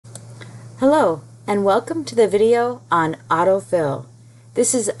Hello, and welcome to the video on Autofill.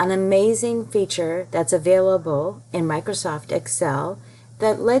 This is an amazing feature that's available in Microsoft Excel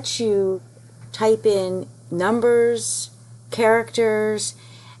that lets you type in numbers, characters,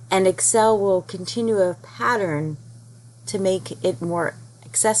 and Excel will continue a pattern to make it more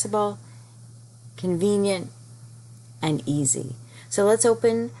accessible, convenient, and easy. So let's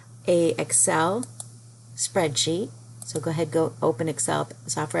open a Excel spreadsheet. So go ahead, go open Excel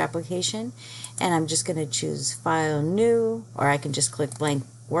software application, and I'm just going to choose File New, or I can just click Blank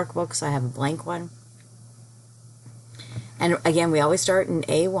Workbook, so I have a blank one. And again, we always start in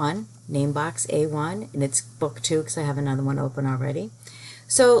A1, name box A1, and it's Book 2 because I have another one open already.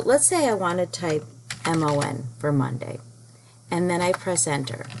 So let's say I want to type MON for Monday, and then I press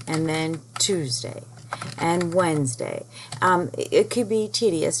Enter, and then Tuesday, and Wednesday. It could be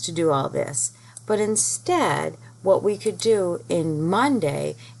tedious to do all this, but instead, what we could do in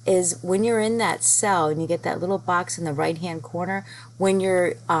Monday is when you're in that cell and you get that little box in the right hand corner, when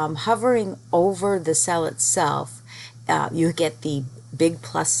you're hovering over the cell itself, you get the big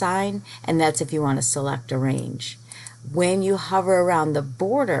plus sign, and that's if you want to select a range. When you hover around the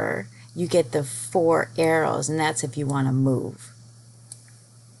border, you get the 4 arrows, and that's if you want to move.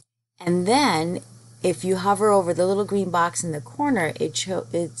 And then if you hover over the little green box in the corner, it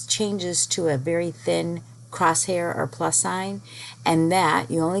changes to a very thin crosshair or plus sign, and that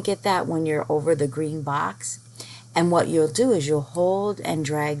you only get that when you're over the green box. And what you'll do is you'll hold and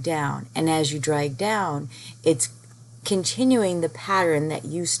drag down, and as you drag down, it's continuing the pattern that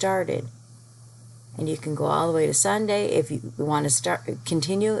you started. And you can go all the way to Sunday. If you want to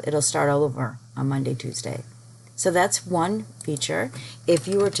continue, it'll start all over on Monday, Tuesday. So that's one feature. If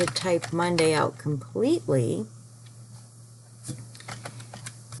you were to type Monday out completely,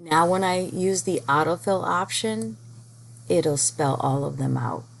 now when I use the autofill option, it'll spell all of them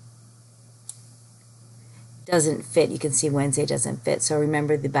out. Doesn't fit. You can see Wednesday doesn't fit. So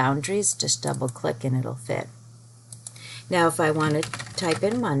remember the boundaries, just double click and it'll fit. Now if I want to type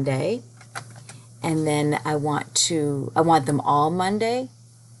in Monday, and then I want them all Monday,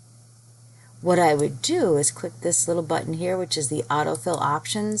 what I would do is click this little button here, which is the autofill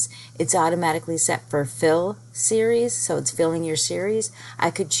options. It's automatically set for fill series, so it's filling your series.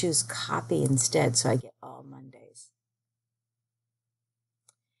 I could choose copy instead, so I get all Mondays.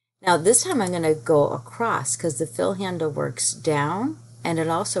 Now this time I'm going to go across because the fill handle works down and it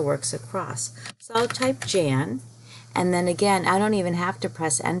also works across. So I'll type Jan, and then again, I don't even have to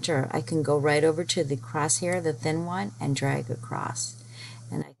press enter. I can go right over to the crosshair, the thin one, and drag across.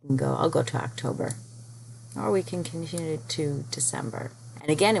 And I'll go to October, or we can continue to December. And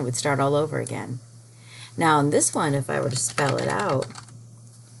again, it would start all over again. Now on this one, if I were to spell it out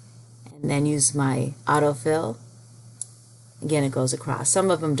and then use my autofill, again, it goes across. Some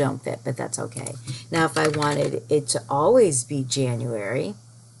of them don't fit, but that's okay. Now if I wanted it to always be January,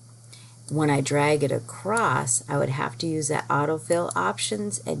 when I drag it across, I would have to use that autofill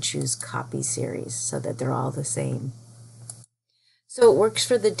options and choose copy series so that they're all the same. So it works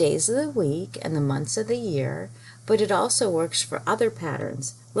for the days of the week and the months of the year, but it also works for other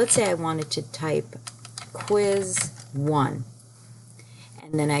patterns. Let's say I wanted to type quiz 1,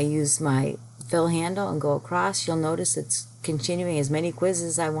 and then I use my fill handle and go across. You'll notice it's continuing as many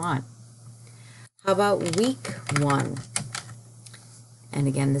quizzes as I want. How about week 1? And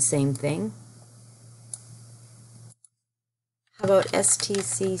again, the same thing. How about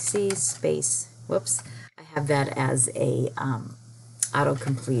STCC space? Whoops, I have that as a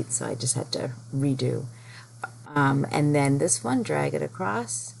autocomplete, so I just had to redo. And then this one, drag it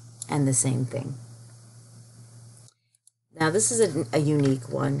across, and the same thing. Now this is a unique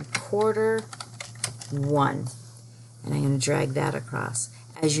one, quarter 1, and I'm going to drag that across.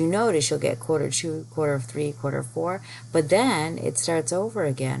 As you notice, you'll get quarter 2, quarter 3, quarter 4, but then it starts over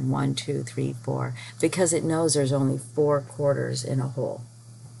again, 1, 2, 3, 4, because it knows there's only 4 quarters in a whole.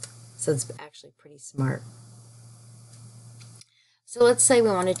 So it's actually pretty smart. So let's say we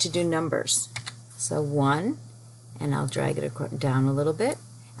wanted to do numbers. So 1, and I'll drag it down a little bit,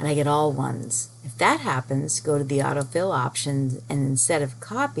 and I get all 1s. If that happens, go to the autofill options, and instead of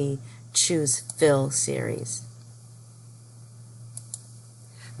copy, choose fill series.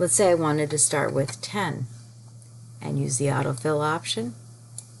 Let's say I wanted to start with 10 and use the autofill option.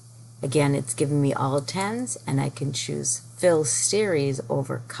 Again, it's giving me all 10s, and I can choose fill series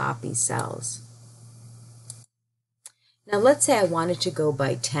over copy cells. Now let's say I wanted to go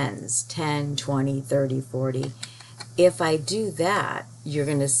by 10s, 10, 20, 30, 40. If I do that, you're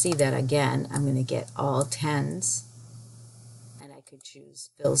going to see that again, I'm going to get all 10s, and I could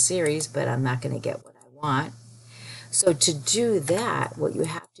choose fill series, but I'm not going to get what I want. So to do that, what you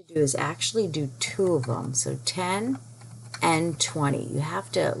have to do is actually do 2 of them. So 10 and 20. You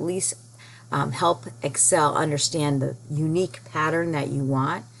have to at least help Excel understand the unique pattern that you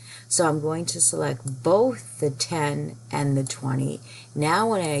want. So I'm going to select both the 10 and the 20. Now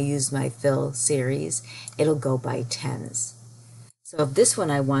when I use my fill series, it'll go by tens. So if this one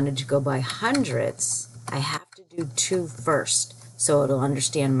I wanted to go by hundreds, I have to do 2 first, so it'll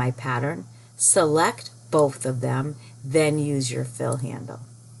understand my pattern. Select both of them, then use your fill handle.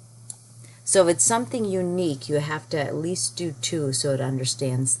 So if it's something unique, you have to at least do 2 so it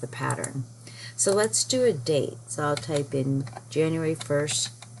understands the pattern. So let's do a date. So I'll type in January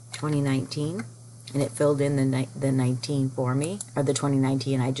 1st, 2019, and it filled in the 19 for me, or the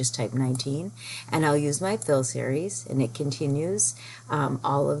 2019, I just typed 19, and I'll use my fill series, and it continues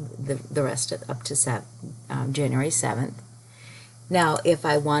all of the rest up to January 7th. Now, if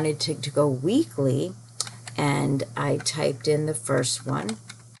I wanted to go weekly, and I typed in the first one,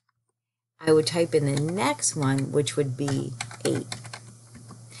 I would type in the next one, which would be 8.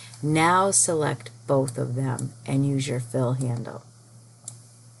 Now select both of them and use your fill handle.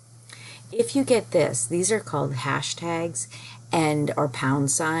 If you get this, these are called hashtags or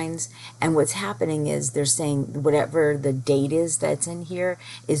pound signs, and what's happening is they're saying whatever the date is that's in here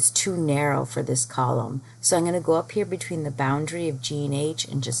is too narrow for this column. So I'm going to go up here between the boundary of G and H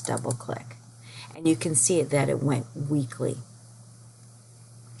and just double click. And you can see that it went weekly.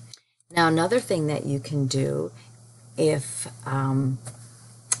 Now another thing that you can do if,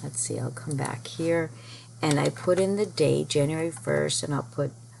 let's see, I'll come back here and I put in the date, January 1st, and I'll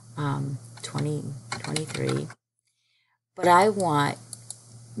put 2023, but I want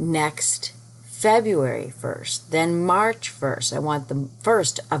next February 1st, then March 1st. I want the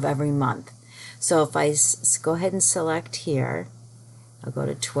 1st of every month. So if I go ahead and select here, I'll go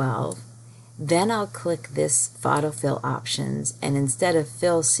to 12, then I'll click this autofill options, and instead of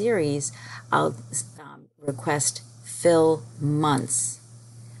fill series, I'll request fill months.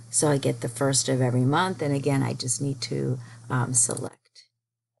 So I get the 1st of every month, and again, I just need to select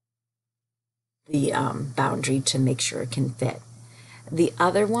the boundary to make sure it can fit. The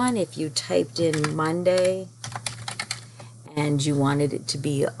other one, if you typed in Monday and you wanted it to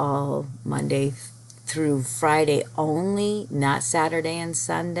be all Monday through Friday only, not Saturday and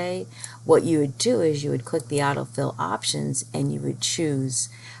Sunday, what you would do is you would click the autofill options and you would choose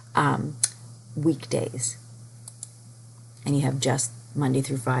weekdays. And you have just Monday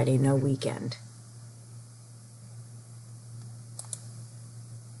through Friday, no weekend.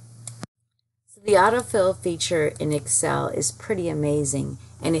 The autofill feature in Excel is pretty amazing,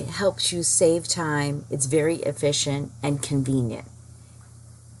 and it helps you save time. It's very efficient and convenient,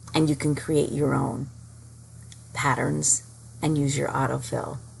 and you can create your own patterns and use your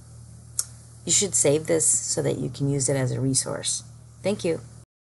autofill. You should save this so that you can use it as a resource. Thank you.